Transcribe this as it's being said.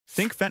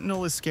Think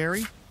fentanyl is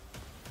scary?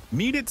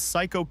 Meet its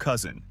psycho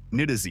cousin,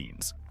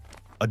 Nitazenes,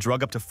 a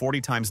drug up to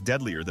 40 times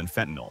deadlier than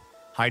fentanyl,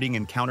 hiding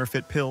in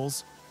counterfeit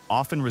pills,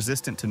 often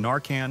resistant to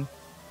Narcan,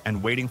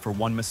 and waiting for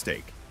one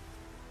mistake.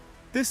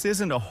 This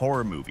isn't a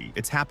horror movie,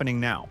 it's happening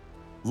now.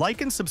 Like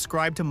and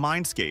subscribe to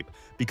Mindscape,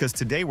 because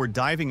today we're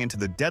diving into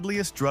the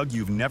deadliest drug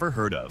you've never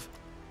heard of.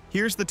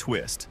 Here's the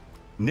twist.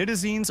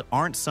 Nitazenes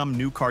aren't some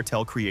new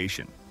cartel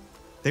creation.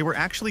 They were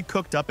actually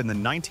cooked up in the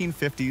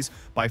 1950s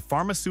by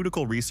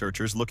pharmaceutical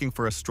researchers looking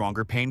for a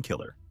stronger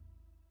painkiller.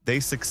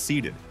 They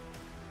succeeded.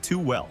 Too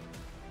well.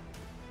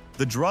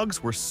 The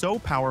drugs were so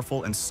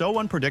powerful and so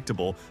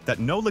unpredictable that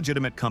no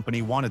legitimate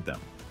company wanted them.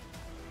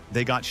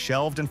 They got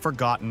shelved and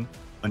forgotten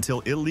until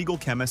illegal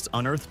chemists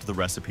unearthed the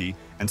recipe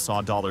and saw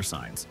dollar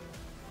signs.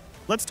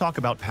 Let's talk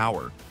about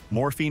power.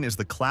 Morphine is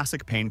the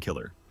classic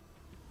painkiller.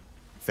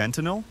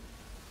 Fentanyl?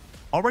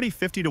 Already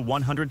 50 to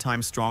 100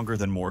 times stronger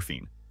than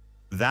morphine.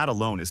 That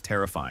alone is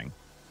terrifying.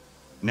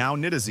 Now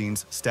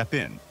Nitazenes step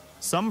in.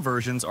 Some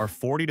versions are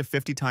 40 to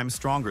 50 times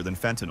stronger than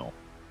fentanyl.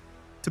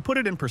 To put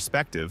it in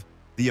perspective,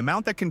 the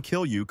amount that can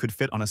kill you could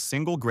fit on a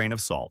single grain of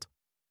salt.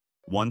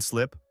 One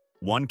slip,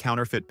 one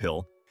counterfeit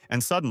pill,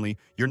 and suddenly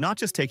you're not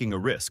just taking a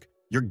risk,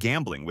 you're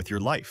gambling with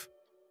your life.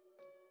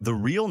 The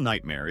real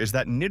nightmare is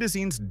that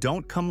Nitazenes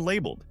don't come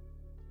labeled.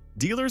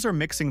 Dealers are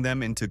mixing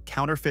them into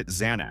counterfeit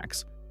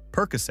Xanax,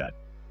 Percocet,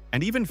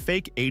 and even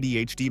fake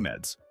ADHD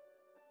meds.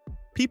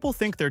 People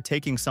think they're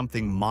taking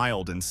something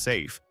mild and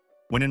safe,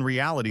 when in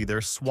reality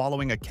they're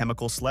swallowing a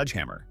chemical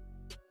sledgehammer.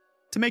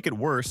 To make it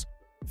worse,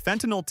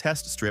 fentanyl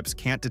test strips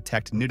can't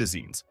detect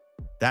Nitazenes.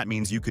 That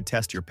means you could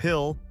test your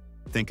pill,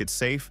 think it's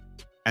safe,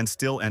 and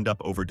still end up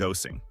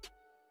overdosing.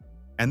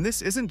 And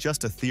this isn't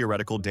just a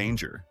theoretical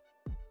danger.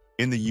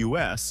 In the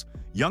US,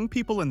 young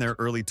people in their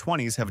early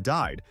 20s have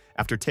died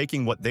after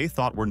taking what they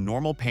thought were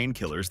normal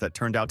painkillers that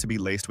turned out to be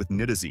laced with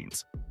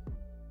Nitazenes.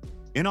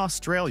 In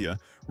Australia,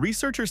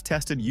 researchers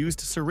tested used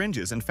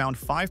syringes and found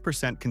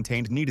 5%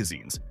 contained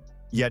Nitazenes,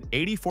 yet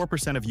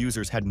 84% of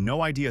users had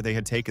no idea they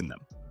had taken them.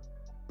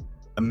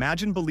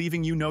 Imagine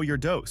believing you know your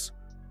dose,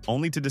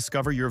 only to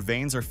discover your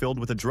veins are filled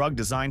with a drug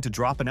designed to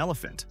drop an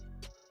elephant.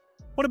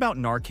 What about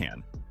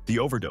Narcan, the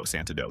overdose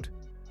antidote?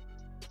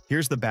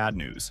 Here's the bad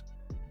news.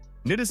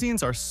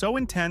 Nitazenes are so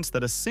intense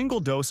that a single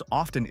dose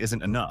often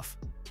isn't enough.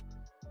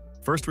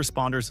 First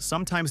responders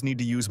sometimes need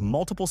to use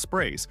multiple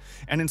sprays,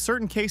 and in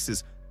certain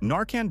cases,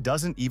 Narcan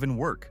doesn't even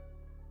work.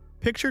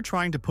 Picture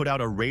trying to put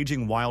out a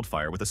raging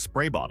wildfire with a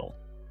spray bottle.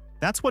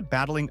 That's what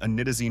battling a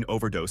Nitazene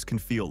overdose can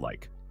feel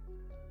like.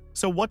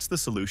 So what's the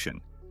solution?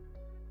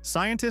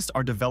 Scientists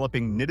are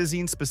developing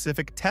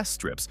Nitazene-specific test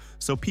strips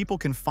so people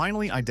can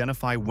finally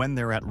identify when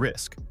they're at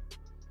risk.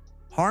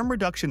 Harm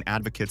reduction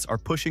advocates are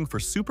pushing for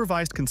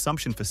supervised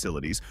consumption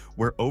facilities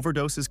where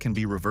overdoses can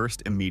be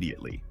reversed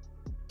immediately.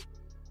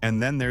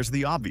 And then there's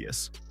the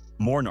obvious: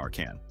 more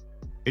Narcan.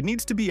 It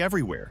needs to be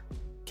everywhere.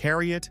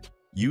 Carry it,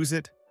 use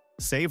it,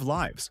 save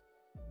lives.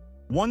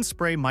 One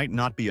spray might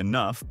not be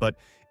enough, but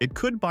it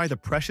could buy the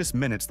precious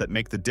minutes that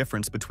make the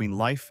difference between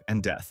life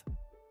and death.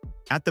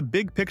 At the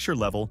big picture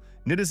level,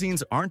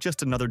 Nitazenes aren't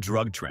just another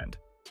drug trend.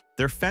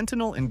 They're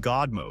fentanyl in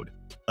God mode,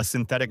 a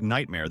synthetic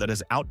nightmare that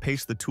has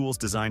outpaced the tools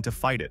designed to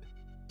fight it.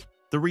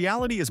 The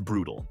reality is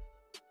brutal.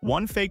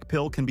 One fake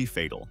pill can be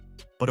fatal,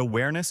 but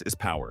awareness is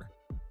power.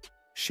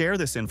 Share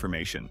this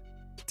information.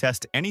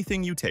 Test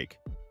anything you take.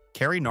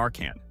 Carry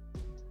Narcan.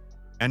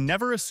 And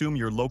never assume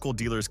your local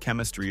dealer's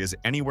chemistry is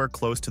anywhere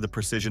close to the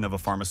precision of a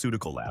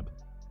pharmaceutical lab.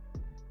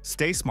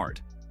 Stay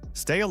smart.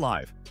 Stay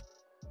alive.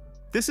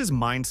 This is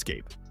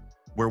Mindscape,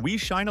 where we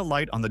shine a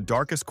light on the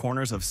darkest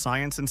corners of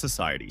science and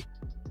society.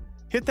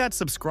 Hit that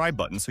subscribe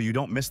button so you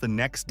don't miss the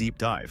next deep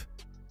dive.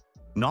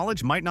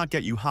 Knowledge might not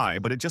get you high,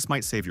 but it just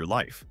might save your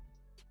life.